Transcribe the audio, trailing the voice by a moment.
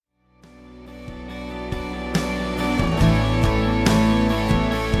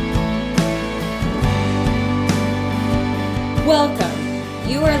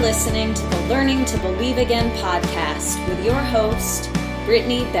listening to the Learning to Believe Again podcast with your host,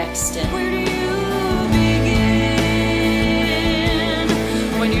 Ep.67. Where do you begin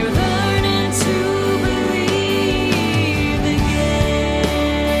when you're learning to believe again?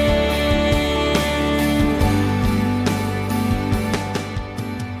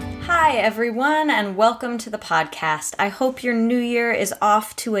 Hi, everyone, and welcome to the podcast. I hope your new year is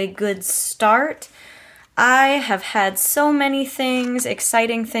off to a good start. I have had so many things,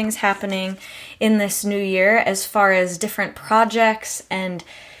 exciting things happening in this new year as far as different projects and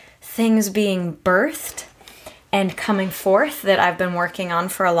things being birthed and coming forth that I've been working on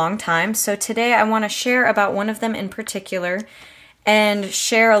for a long time. So today I want to share about one of them in particular and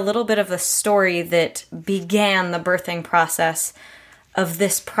share a little bit of the story that began the birthing process of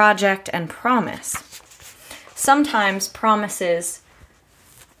this project and promise. Sometimes promises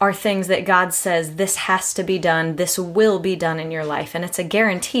are things that God says, this has to be done, this will be done in your life, and it's a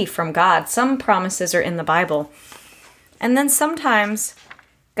guarantee from God. Some promises are in the Bible. And then sometimes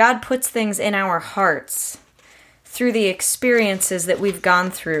God puts things in our hearts through the experiences that we've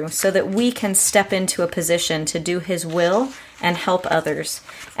gone through so that we can step into a position to do His will and help others.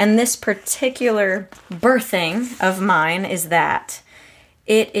 And this particular birthing of mine is that.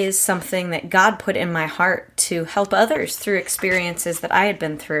 It is something that God put in my heart to help others through experiences that I had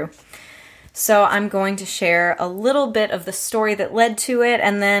been through. So I'm going to share a little bit of the story that led to it,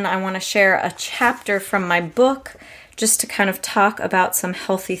 and then I want to share a chapter from my book just to kind of talk about some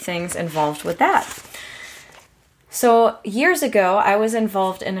healthy things involved with that. So years ago, I was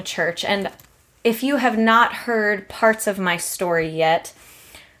involved in a church, and if you have not heard parts of my story yet,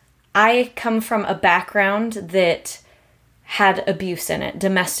 I come from a background that had abuse in it,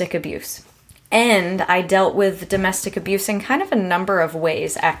 domestic abuse. And I dealt with domestic abuse in kind of a number of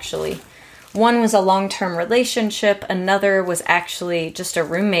ways, actually. One was a long-term relationship. Another was actually just a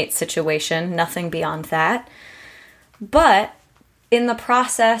roommate situation, nothing beyond that. But in the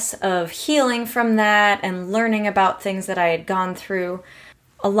process of healing from that and learning about things that I had gone through,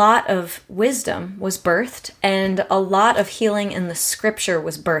 a lot of wisdom was birthed and a lot of healing in the scripture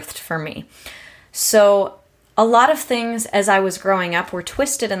was birthed for me. So a lot of things as I was growing up were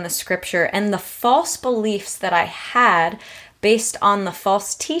twisted in the scripture, and the false beliefs that I had based on the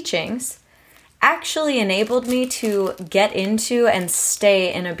false teachings actually enabled me to get into and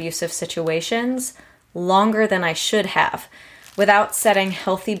stay in abusive situations longer than I should have without setting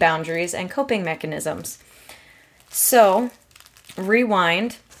healthy boundaries and coping mechanisms. So,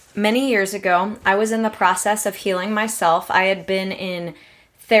 rewind. Many years ago, I was in the process of healing myself. I had been in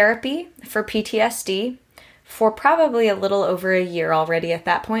therapy for PTSD for probably a little over a year already at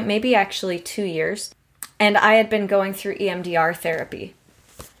that point, maybe actually 2 years. And I had been going through EMDR therapy.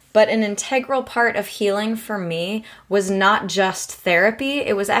 But an integral part of healing for me was not just therapy,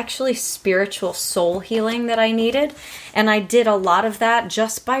 it was actually spiritual soul healing that I needed. And I did a lot of that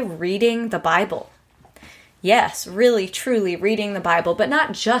just by reading the Bible. Yes, really, truly reading the Bible, but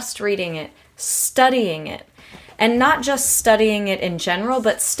not just reading it, studying it. And not just studying it in general,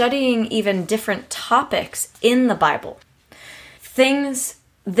 but studying even different topics in the Bible. Things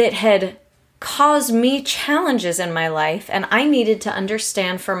that had caused me challenges in my life, and I needed to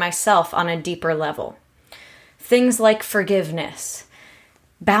understand for myself on a deeper level. Things like forgiveness,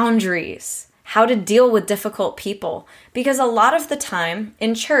 boundaries, how to deal with difficult people. Because a lot of the time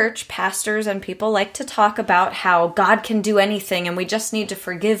in church, pastors and people like to talk about how God can do anything and we just need to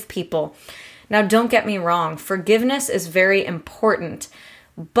forgive people. Now, don't get me wrong, forgiveness is very important,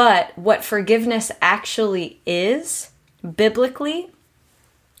 but what forgiveness actually is, biblically,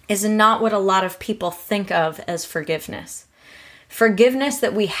 is not what a lot of people think of as forgiveness. Forgiveness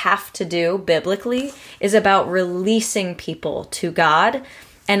that we have to do, biblically, is about releasing people to God,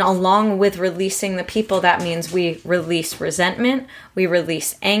 and along with releasing the people, that means we release resentment, we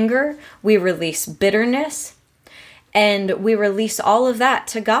release anger, we release bitterness, and we release all of that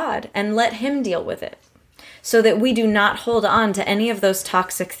to God and let Him deal with it so that we do not hold on to any of those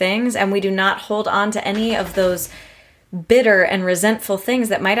toxic things and we do not hold on to any of those bitter and resentful things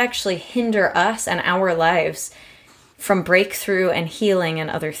that might actually hinder us and our lives from breakthrough and healing and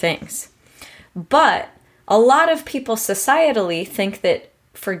other things. But a lot of people societally think that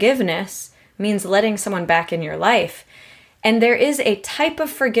forgiveness means letting someone back in your life. And there is a type of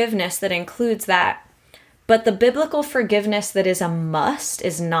forgiveness that includes that. But the biblical forgiveness that is a must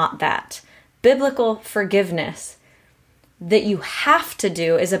is not that. Biblical forgiveness that you have to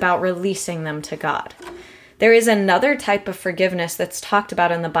do is about releasing them to God. There is another type of forgiveness that's talked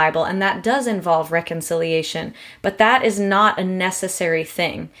about in the Bible, and that does involve reconciliation, but that is not a necessary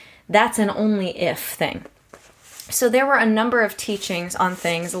thing. That's an only if thing. So there were a number of teachings on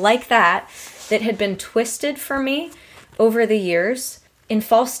things like that that had been twisted for me over the years in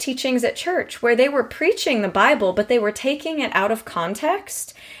false teachings at church, where they were preaching the Bible, but they were taking it out of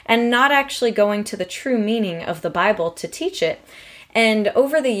context and not actually going to the true meaning of the Bible to teach it. And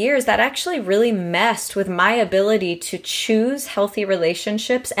over the years, that actually really messed with my ability to choose healthy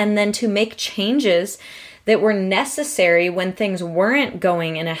relationships and then to make changes that were necessary when things weren't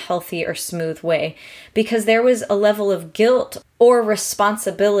going in a healthy or smooth way, because there was a level of guilt or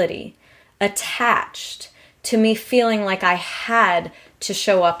responsibility attached to me feeling like I had to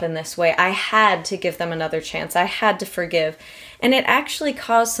show up in this way. I had to give them another chance. I had to forgive. And it actually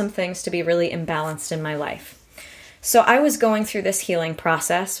caused some things to be really imbalanced in my life. So I was going through this healing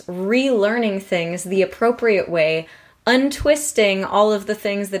process, relearning things the appropriate way, untwisting all of the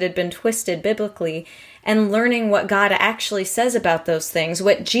things that had been twisted biblically, and learning what God actually says about those things,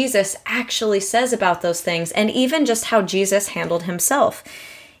 what Jesus actually says about those things, and even just how Jesus handled himself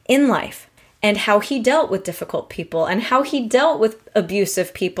in life, and how he dealt with difficult people, and how he dealt with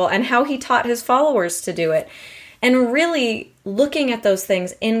abusive people, and how he taught his followers to do it. And really looking at those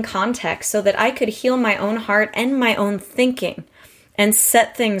things in context so that I could heal my own heart and my own thinking and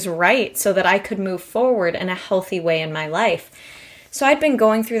set things right so that I could move forward in a healthy way in my life. So I'd been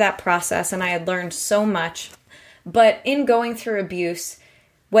going through that process and I had learned so much. But in going through abuse,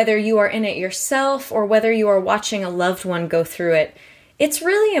 whether you are in it yourself or whether you are watching a loved one go through it, it's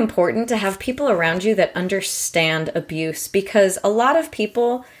really important to have people around you that understand abuse, because a lot of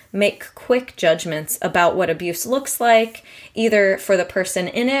people make quick judgments about what abuse looks like, either for the person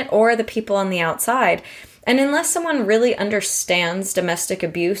in it or the people on the outside. And unless someone really understands domestic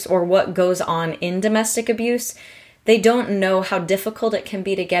abuse or what goes on in domestic abuse, they don't know how difficult it can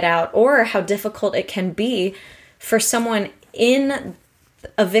be to get out, or how difficult it can be for someone in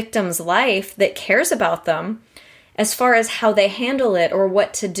a victim's life that cares about them as far as how they handle it or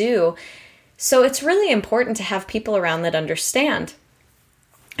what to do. So it's really important to have people around that understand.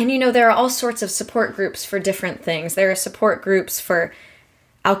 And there are all sorts of support groups for different things. There are support groups for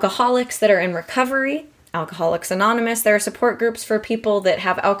alcoholics that are in recovery, Alcoholics Anonymous. There are support groups for people that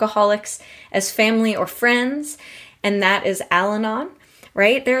have alcoholics as family or friends, and that is Al-Anon,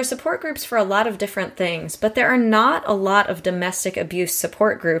 right? There are support groups for a lot of different things, but there are not a lot of domestic abuse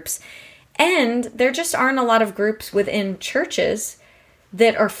support groups. And there just aren't a lot of groups within churches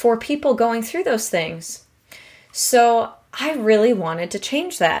that are for people going through those things. So I really wanted to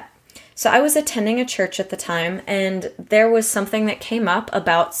change that. So I was attending a church at the time, and there was something that came up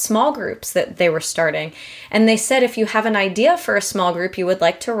about small groups that they were starting. And they said, if you have an idea for a small group you would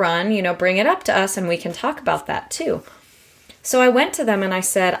like to run, bring it up to us and we can talk about that too. So I went to them and I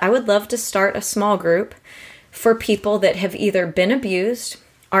said, I would love to start a small group for people that have either been abused,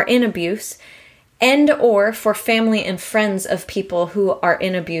 are in abuse, and or for family and friends of people who are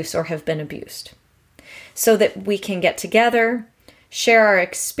in abuse or have been abused, so that we can get together, share our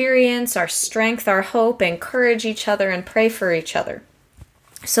experience, our strength, our hope, encourage each other, and pray for each other.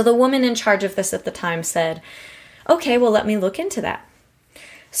 So the woman in charge of this at the time said, okay, well, let me look into that.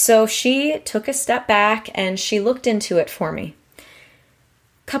 So she took a step back and she looked into it for me. A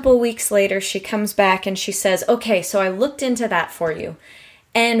couple weeks later, she comes back and she says, okay, so I looked into that for you.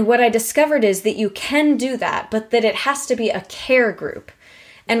 And what I discovered is that you can do that, but that it has to be a care group.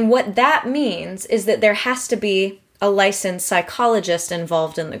 And what that means is that there has to be a licensed psychologist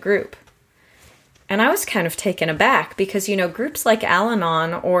involved in the group. And I was kind of taken aback because, groups like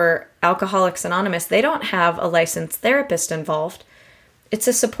Al-Anon or Alcoholics Anonymous, they don't have a licensed therapist involved. It's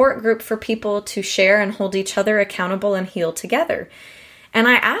a support group for people to share and hold each other accountable and heal together. And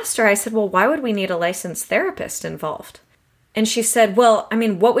I asked her, I said, well, why would we need a licensed therapist involved? And she said, well,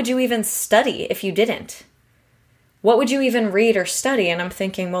 what would you even study if you didn't? What would you even read or study? And I'm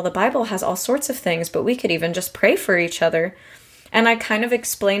thinking, well, the Bible has all sorts of things, but we could even just pray for each other. And I kind of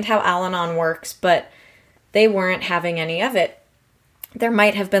explained how Al-Anon works, but they weren't having any of it. There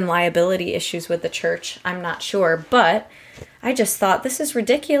might have been liability issues with the church. I'm not sure, but I just thought this is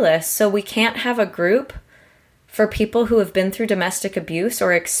ridiculous. So we can't have a group for people who have been through domestic abuse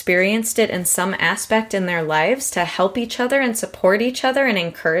or experienced it in some aspect in their lives to help each other and support each other and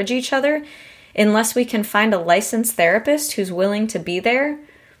encourage each other, unless we can find a licensed therapist who's willing to be there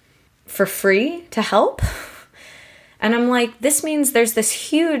for free to help. And I'm like, this means there's this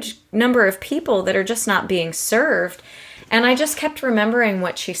huge number of people that are just not being served. And I just kept remembering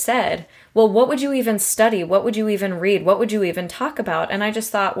what she said. Well, what would you even study? What would you even read? What would you even talk about? And I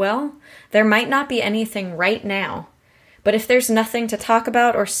just thought, well, there might not be anything right now. But if there's nothing to talk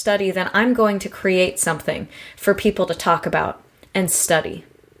about or study, then I'm going to create something for people to talk about and study.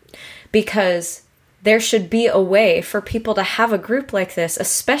 Because there should be a way for people to have a group like this,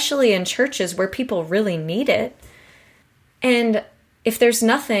 especially in churches where people really need it. And if there's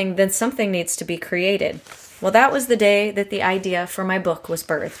nothing, then something needs to be created. Well, that was the day that the idea for my book was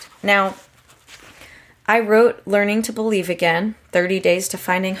birthed. Now, I wrote Learning to Believe Again, 30 Days to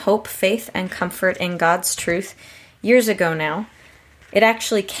Finding Hope, Faith, and Comfort in God's Truth, years ago now. It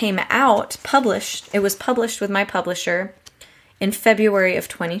actually came out, it was published with my publisher in February of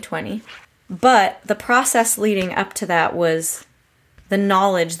 2020. But the process leading up to that was the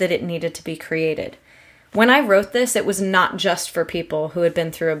knowledge that it needed to be created. When I wrote this, it was not just for people who had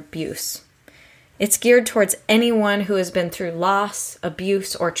been through abuse. It's geared towards anyone who has been through loss,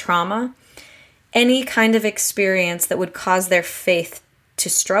 abuse, or trauma, any kind of experience that would cause their faith to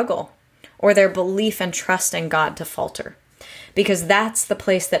struggle or their belief and trust in God to falter. Because that's the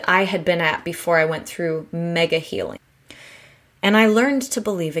place that I had been at before I went through mega healing. And I learned to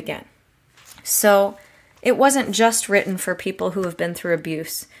believe again. So it wasn't just written for people who have been through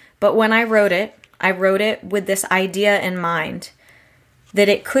abuse, but when I wrote it with this idea in mind that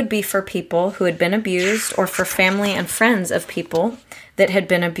it could be for people who had been abused or for family and friends of people that had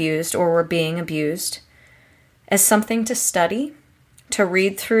been abused or were being abused, as something to study, to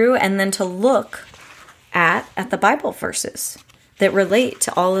read through, and then to look at the Bible verses that relate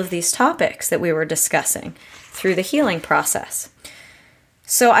to all of these topics that we were discussing through the healing process.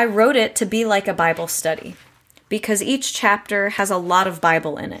 So I wrote it to be like a Bible study because each chapter has a lot of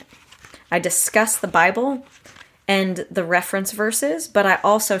Bible in it. I discuss the Bible and the reference verses, but I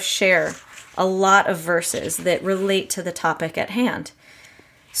also share a lot of verses that relate to the topic at hand.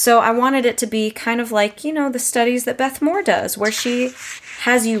 So I wanted it to be kind of like, the studies that Beth Moore does, where she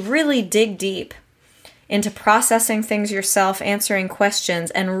has you really dig deep into processing things yourself, answering questions,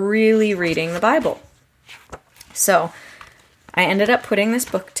 and really reading the Bible. So I ended up putting this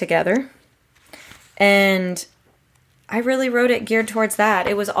book together, and I really wrote it geared towards that.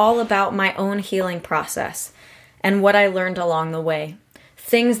 It was all about my own healing process and what I learned along the way.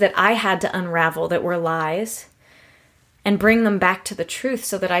 Things that I had to unravel that were lies and bring them back to the truth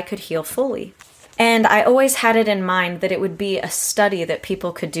so that I could heal fully. And I always had it in mind that it would be a study that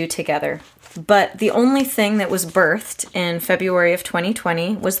people could do together. But the only thing that was birthed in February of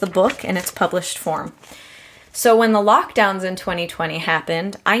 2020 was the book in its published form. So when the lockdowns in 2020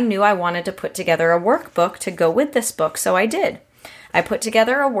 happened, I knew I wanted to put together a workbook to go with this book, so I did. I put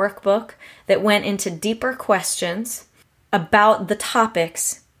together a workbook that went into deeper questions about the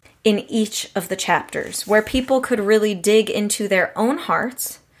topics in each of the chapters, where people could really dig into their own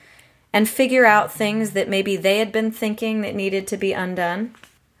hearts and figure out things that maybe they had been thinking that needed to be undone,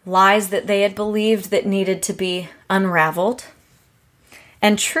 lies that they had believed that needed to be unraveled,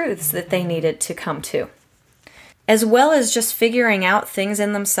 and truths that they needed to come to, as well as just figuring out things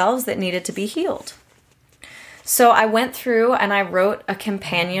in themselves that needed to be healed. So I went through and I wrote a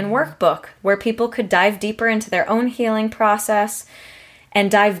companion workbook where people could dive deeper into their own healing process and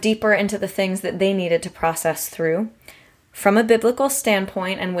dive deeper into the things that they needed to process through from a biblical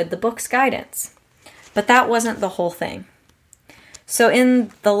standpoint and with the book's guidance. But that wasn't the whole thing. So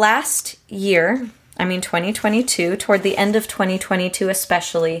in the last year, 2022, toward the end of 2022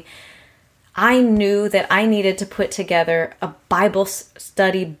 especially, I knew that I needed to put together a Bible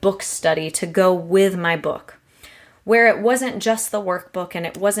study, book study to go with my book, where it wasn't just the workbook and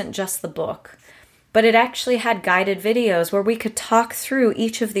it wasn't just the book, but it actually had guided videos where we could talk through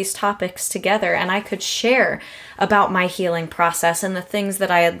each of these topics together, and I could share about my healing process and the things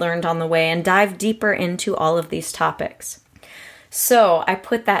that I had learned on the way and dive deeper into all of these topics. So I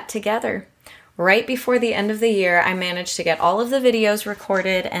put that together. Right before the end of the year, I managed to get all of the videos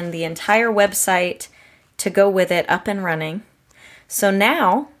recorded and the entire website to go with it up and running. So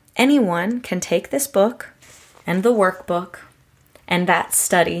now anyone can take this book and the workbook and that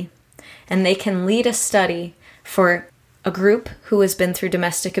study, and they can lead a study for a group who has been through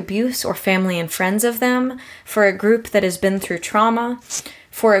domestic abuse or family and friends of them, for a group that has been through trauma,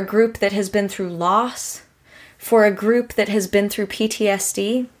 for a group that has been through loss, for a group that has been through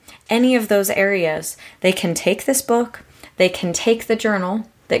PTSD, any of those areas. They can take this book, they can take the journal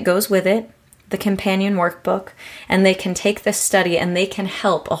that goes with it, the companion workbook, and they can take this study and they can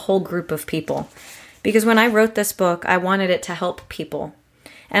help a whole group of people. Because when I wrote this book, I wanted it to help people.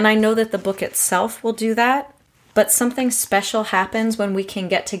 And I know that the book itself will do that, but something special happens when we can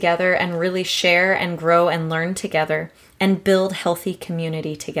get together and really share and grow and learn together and build healthy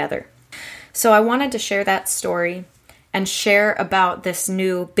community together. So I wanted to share that story and share about this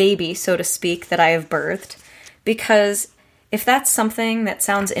new baby, so to speak, that I have birthed, because if that's something that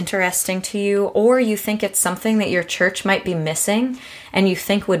sounds interesting to you, or you think it's something that your church might be missing and you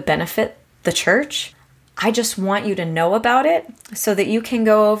think would benefit the church. I just want you to know about it so that you can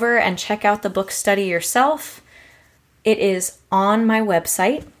go over and check out the book study yourself. It is on my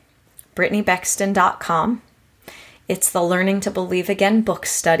website, BrittanyBexton.com. It's the Learning to Believe Again book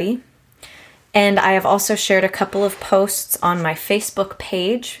study. And I have also shared a couple of posts on my Facebook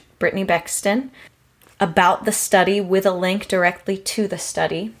page, Brittany Bexton, about the study with a link directly to the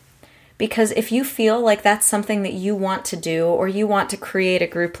study. Because if you feel like that's something that you want to do, or you want to create a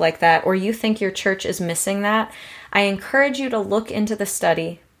group like that, or you think your church is missing that, I encourage you to look into the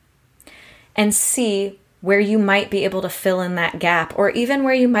study and see where you might be able to fill in that gap, or even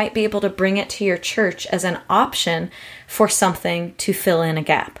where you might be able to bring it to your church as an option for something to fill in a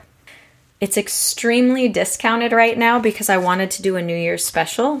gap. It's extremely discounted right now because I wanted to do a New Year's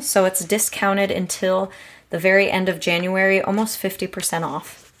special, so it's discounted until the very end of January, almost 50%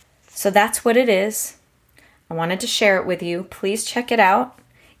 off. So that's what it is. I wanted to share it with you. Please check it out,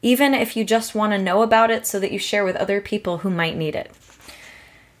 even if you just want to know about it so that you share with other people who might need it.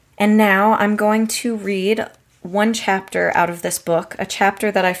 And now I'm going to read one chapter out of this book, a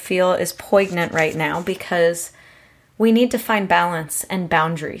chapter that I feel is poignant right now because we need to find balance and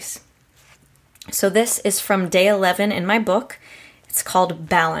boundaries. So this is from day 11 in my book. It's called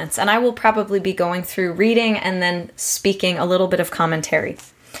Balance, and I will probably be going through reading and then speaking a little bit of commentary.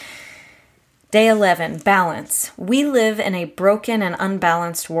 Day 11, Balance. We live in a broken and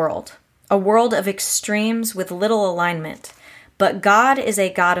unbalanced world, a world of extremes with little alignment. But God is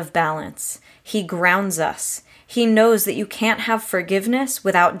a God of balance. He grounds us. He knows that you can't have forgiveness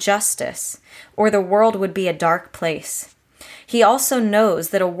without justice, or the world would be a dark place. He also knows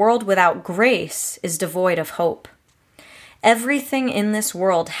that a world without grace is devoid of hope. Everything in this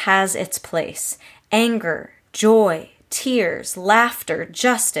world has its place: anger, joy, tears, laughter,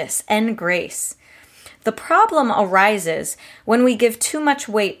 justice, and grace. The problem arises when we give too much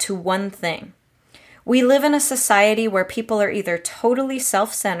weight to one thing. We live in a society where people are either totally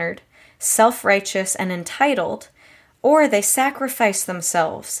self-centered, self-righteous, and entitled, or they sacrifice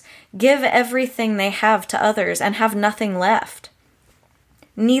themselves, give everything they have to others, and have nothing left.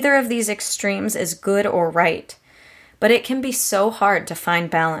 Neither of these extremes is good or right, but it can be so hard to find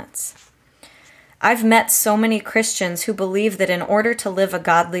balance. I've met so many Christians who believe that in order to live a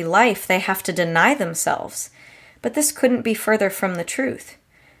godly life, they have to deny themselves, but this couldn't be further from the truth.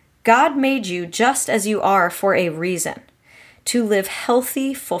 God made you just as you are for a reason, to live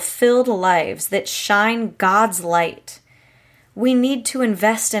healthy, fulfilled lives that shine God's light. We need to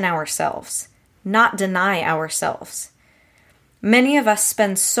invest in ourselves, not deny ourselves. Many of us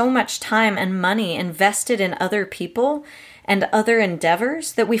spend so much time and money invested in other people and other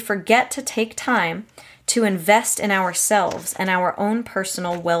endeavors that we forget to take time to invest in ourselves and our own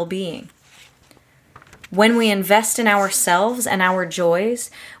personal well-being. When we invest in ourselves and our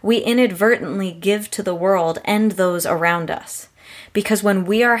joys, we inadvertently give to the world and those around us. Because when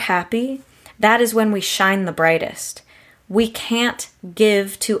we are happy, that is when we shine the brightest. We can't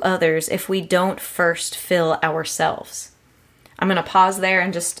give to others if we don't first fill ourselves. I'm going to pause there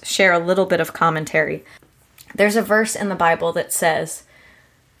and just share a little bit of commentary. There's a verse in the Bible that says,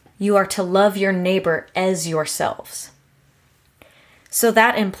 "You are to love your neighbor as yourselves." So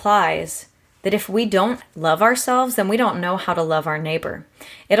that implies that if we don't love ourselves, then we don't know how to love our neighbor.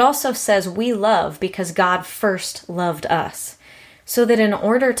 It also says we love because God first loved us. So that in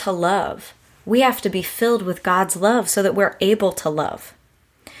order to love, we have to be filled with God's love so that we're able to love.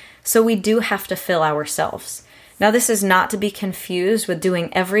 So we do have to fill ourselves. Now, this is not to be confused with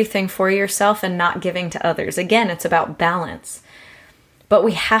doing everything for yourself and not giving to others. Again, it's about balance. But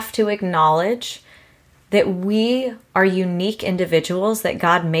we have to acknowledge that we are unique individuals, that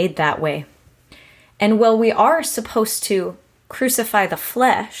God made that way. And while we are supposed to crucify the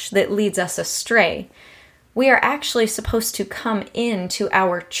flesh that leads us astray, we are actually supposed to come into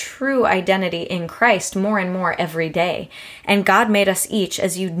our true identity in Christ more and more every day. And God made us each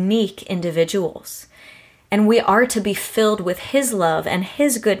as unique individuals. And we are to be filled with His love and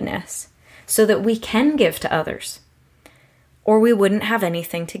His goodness so that we can give to others, or we wouldn't have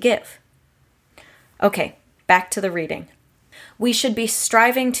anything to give. Okay, back to the reading. We should be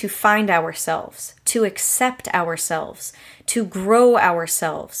striving to find ourselves, to accept ourselves, to grow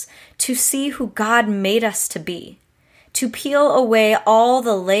ourselves, to see who God made us to be, to peel away all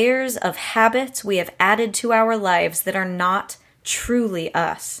the layers of habits we have added to our lives that are not truly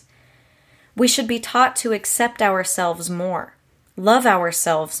us. We should be taught to accept ourselves more, love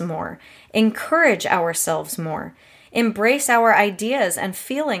ourselves more, encourage ourselves more, embrace our ideas and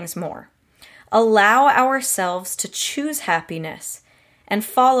feelings more, allow ourselves to choose happiness, and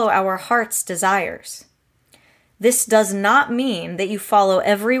follow our heart's desires. This does not mean that you follow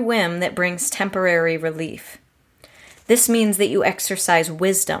every whim that brings temporary relief. This means that you exercise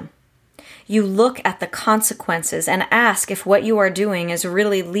wisdom. You look at the consequences and ask if what you are doing is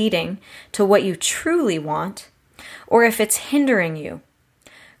really leading to what you truly want, or if it's hindering you.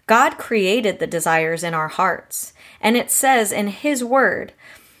 God created the desires in our hearts, and it says in His Word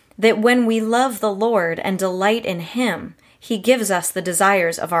that when we love the Lord and delight in Him, He gives us the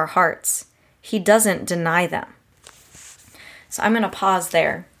desires of our hearts. He doesn't deny them. So I'm going to pause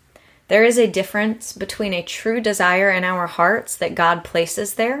there. There is a difference between a true desire in our hearts that God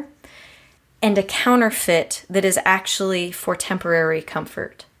places there and a counterfeit that is actually for temporary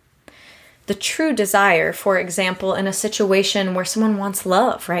comfort. The true desire, for example, in a situation where someone wants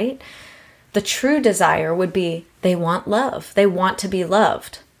love, right? The true desire would be they want love. They want to be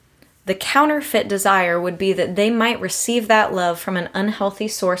loved. The counterfeit desire would be that they might receive that love from an unhealthy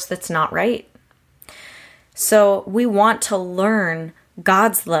source that's not right. So we want to learn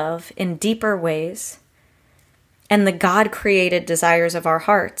God's love in deeper ways and the God-created desires of our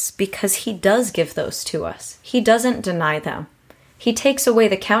hearts because He does give those to us. He doesn't deny them. He takes away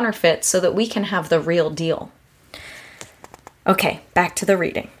the counterfeit so that we can have the real deal. Okay, back to the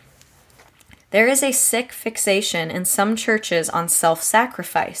reading. There is a sick fixation in some churches on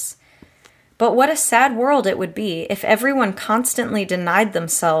self-sacrifice. But what a sad world it would be if everyone constantly denied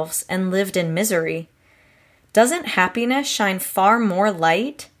themselves and lived in misery. Doesn't happiness shine far more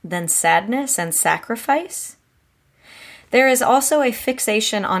light than sadness and sacrifice? There is also a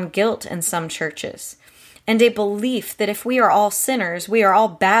fixation on guilt in some churches, and a belief that if we are all sinners, we are all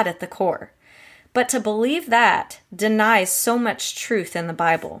bad at the core. But to believe that denies so much truth in the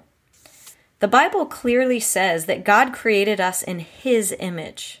Bible. The Bible clearly says that God created us in His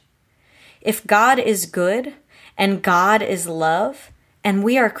image. If God is good and God is love, and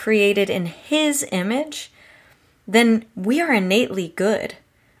we are created in His image, then we are innately good.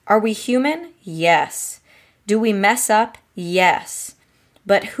 Are we human? Yes. Do we mess up? Yes.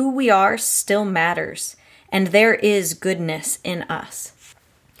 But who we are still matters, and there is goodness in us.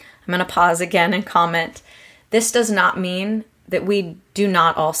 I'm going to pause again and comment. This does not mean that we do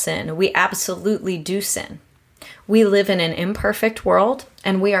not all sin. We absolutely do sin. We live in an imperfect world,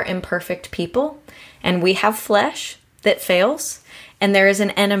 and we are imperfect people, and we have flesh that fails, and there is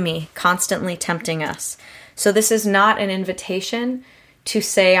an enemy constantly tempting us. So this is not an invitation to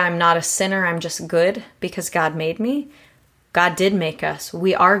say I'm not a sinner, I'm just good because God made me. God did make us.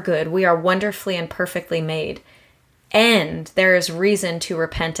 We are good. We are wonderfully and perfectly made. And there is reason to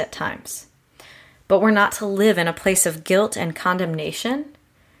repent at times. But we're not to live in a place of guilt and condemnation.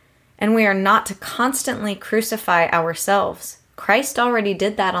 And we are not to constantly crucify ourselves. Christ already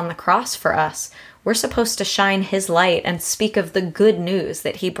did that on the cross for us. We're supposed to shine His light and speak of the good news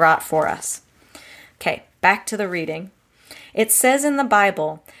that He brought for us. Okay, back to the reading. It says in the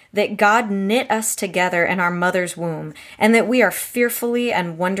Bible that God knit us together in our mother's womb and that we are fearfully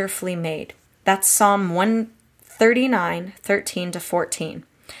and wonderfully made. That's Psalm 139, 13 to 14.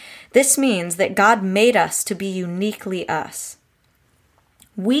 This means that God made us to be uniquely us.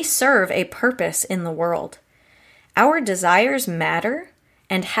 We serve a purpose in the world. Our desires matter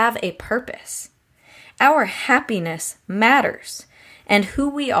and have a purpose. Our happiness matters, and who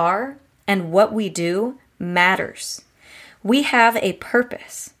we are and what we do matters. We have a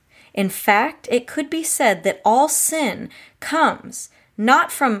purpose. In fact, it could be said that all sin comes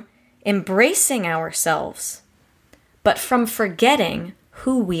not from embracing ourselves, but from forgetting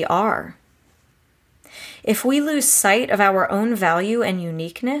who we are. If we lose sight of our own value and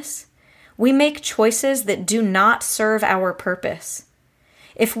uniqueness, we make choices that do not serve our purpose.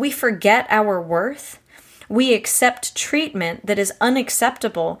 If we forget our worth, we accept treatment that is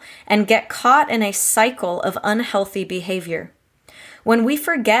unacceptable and get caught in a cycle of unhealthy behavior. When we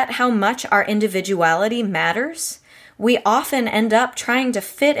forget how much our individuality matters, we often end up trying to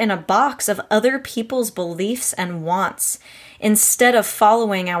fit in a box of other people's beliefs and wants instead of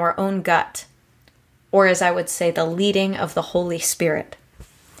following our own gut, or as I would say, the leading of the Holy Spirit.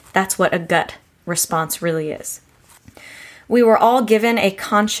 That's what a gut response really is. We were all given a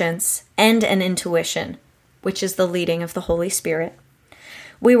conscience and an intuition, which is the leading of the Holy Spirit.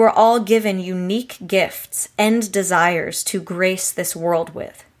 We were all given unique gifts and desires to grace this world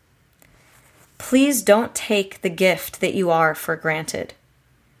with. Please don't take the gift that you are for granted.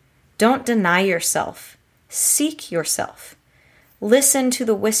 Don't deny yourself. Seek yourself. Listen to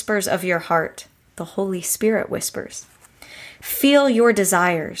the whispers of your heart, the Holy Spirit whispers. Feel your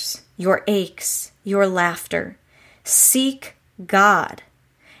desires, your aches, your laughter. Seek God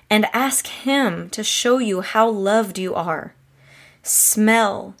and ask Him to show you how loved you are.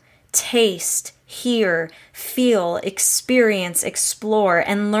 Smell, taste, hear, feel, experience, explore,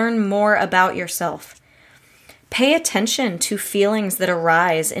 and learn more about yourself. Pay attention to feelings that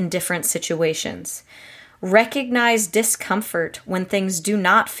arise in different situations. Recognize discomfort when things do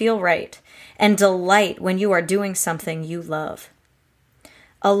not feel right, and delight when you are doing something you love.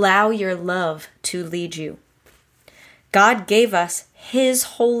 Allow your love to lead you. God gave us His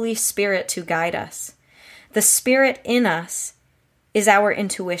Holy Spirit to guide us. The Spirit in us is our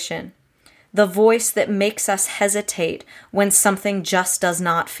intuition, the voice that makes us hesitate when something just does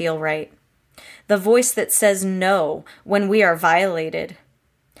not feel right, the voice that says no when we are violated,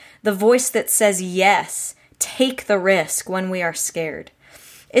 the voice that says yes, take the risk when we are scared.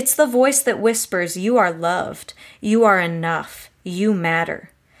 It's the voice that whispers, you are loved, you are enough, you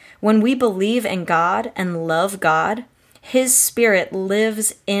matter. When we believe in God and love God, His Spirit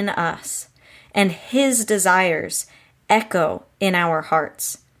lives in us, and His desires echo in our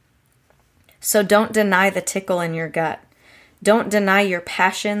hearts. So don't deny the tickle in your gut. Don't deny your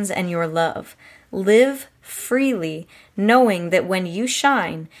passions and your love. Live freely, knowing that when you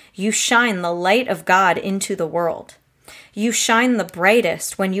shine the light of God into the world. You shine the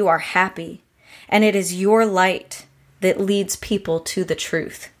brightest when you are happy, and it is your light that leads people to the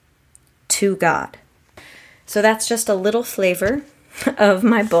truth, to God. So that's just a little flavor of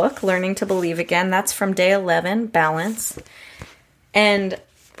my book, Learning to Believe Again. That's from day 11, Balance. And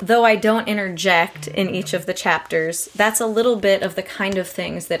though I don't interject in each of the chapters, that's a little bit of the kind of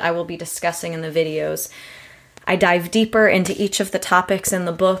things that I will be discussing in the videos. I dive deeper into each of the topics in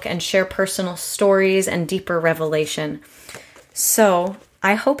the book and share personal stories and deeper revelation. So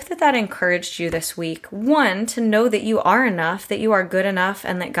I hope that that encouraged you this week. 1, to know that you are enough, that you are good enough,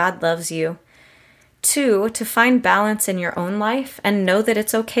 and that God loves you. 2, to find balance in your own life and know that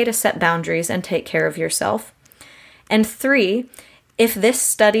it's okay to set boundaries and take care of yourself. And 3, if this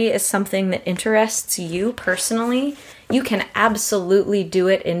study is something that interests you personally, you can absolutely do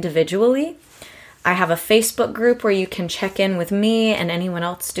it individually. I have a Facebook group where you can check in with me and anyone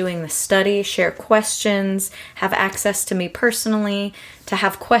else doing the study, share questions, have access to me personally, to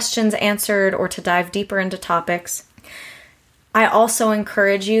have questions answered, or to dive deeper into topics. I also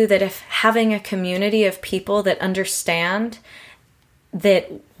encourage you that if having a community of people that understand,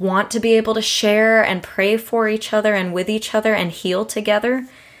 that want to be able to share and pray for each other and with each other and heal together,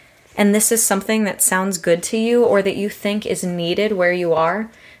 and this is something that sounds good to you or that you think is needed where you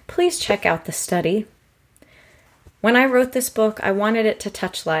are, please check out the study. When I wrote this book, I wanted it to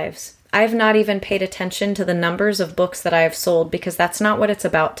touch lives. I have not even paid attention to the numbers of books that I have sold because that's not what it's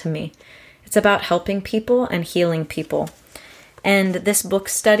about to me. It's about helping people and healing people. And this book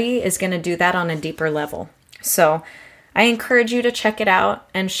study is going to do that on a deeper level. So I encourage you to check it out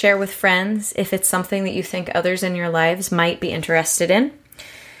and share with friends if it's something that you think others in your lives might be interested in.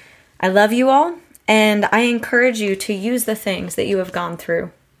 I love you all, and I encourage you to use the things that you have gone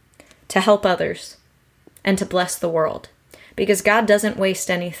through to help others and to bless the world, because God doesn't waste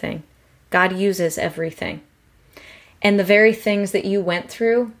anything. God uses everything. And the very things that you went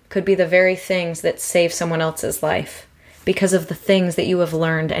through could be the very things that save someone else's life because of the things that you have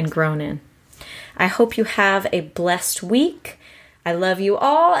learned and grown in. I hope you have a blessed week. I love you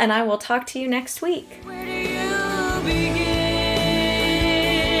all, and I will talk to you next week. Where do you begin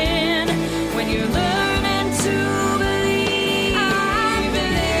when you're learning to believe? I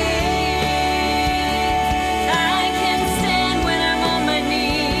believe I can stand when I'm on my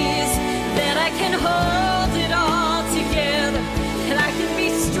knees, that I can hold it all together, and I can be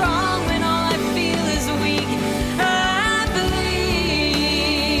strong when all I feel is weak. I believe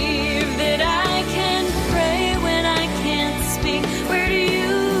that I can pray when I can't speak. Where do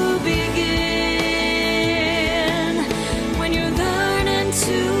you begin when you're learning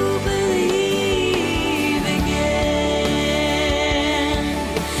to believe again?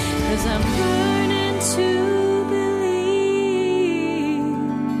 'Cause I'm learning to